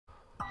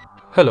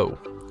Hello,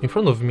 in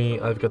front of me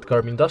I've got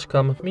Garmin Dash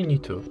Cam Mini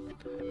 2.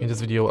 In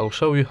this video I'll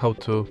show you how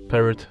to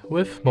pair it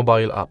with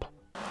mobile app.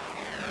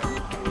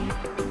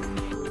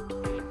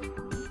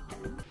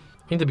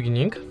 In the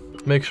beginning,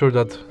 make sure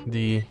that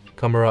the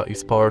camera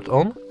is powered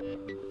on,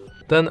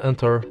 then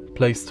enter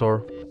Play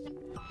Store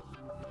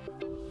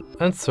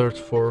and search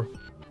for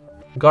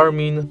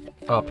Garmin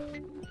app.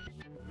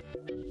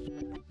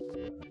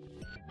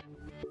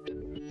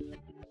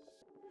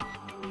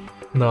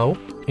 Now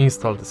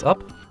install this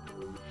app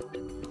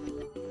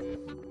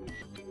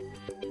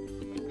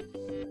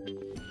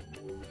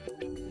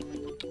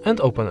and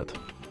open it.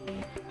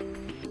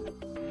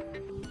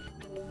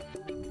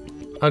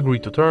 Agree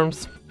to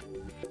terms.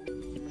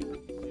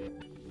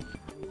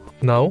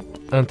 Now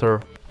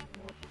enter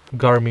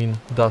Garmin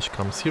Dash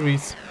Cam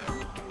series.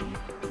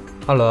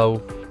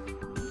 Allow.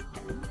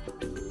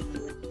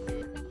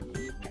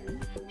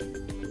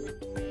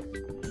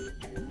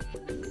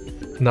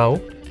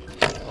 Now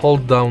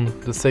hold down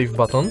the save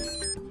button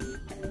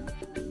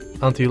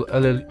until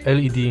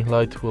LED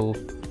light will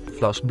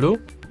flash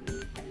blue.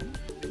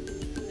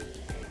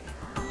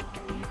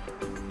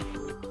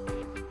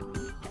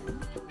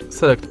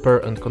 Select pair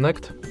and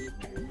connect.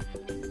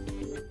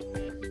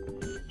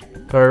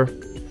 Pair.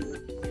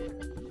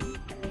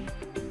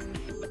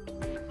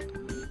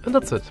 And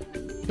that's it.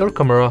 Your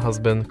camera has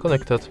been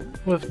connected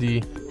with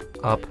the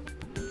app.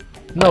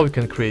 Now you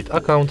can create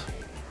account.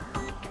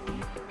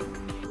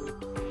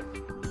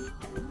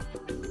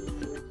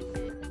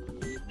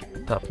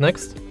 Tap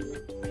next.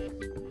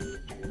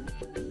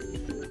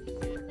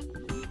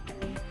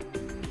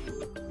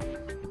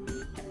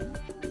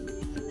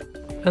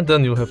 And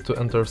then you have to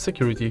enter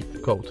security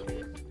code.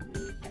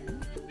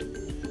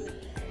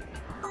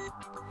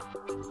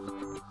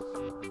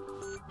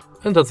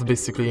 And that's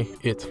basically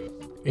it.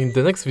 In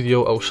the next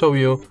video I'll show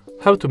you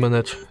how to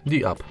manage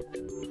the app.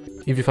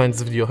 If you find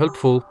this video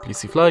helpful,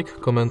 please leave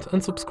like, comment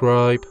and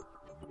subscribe.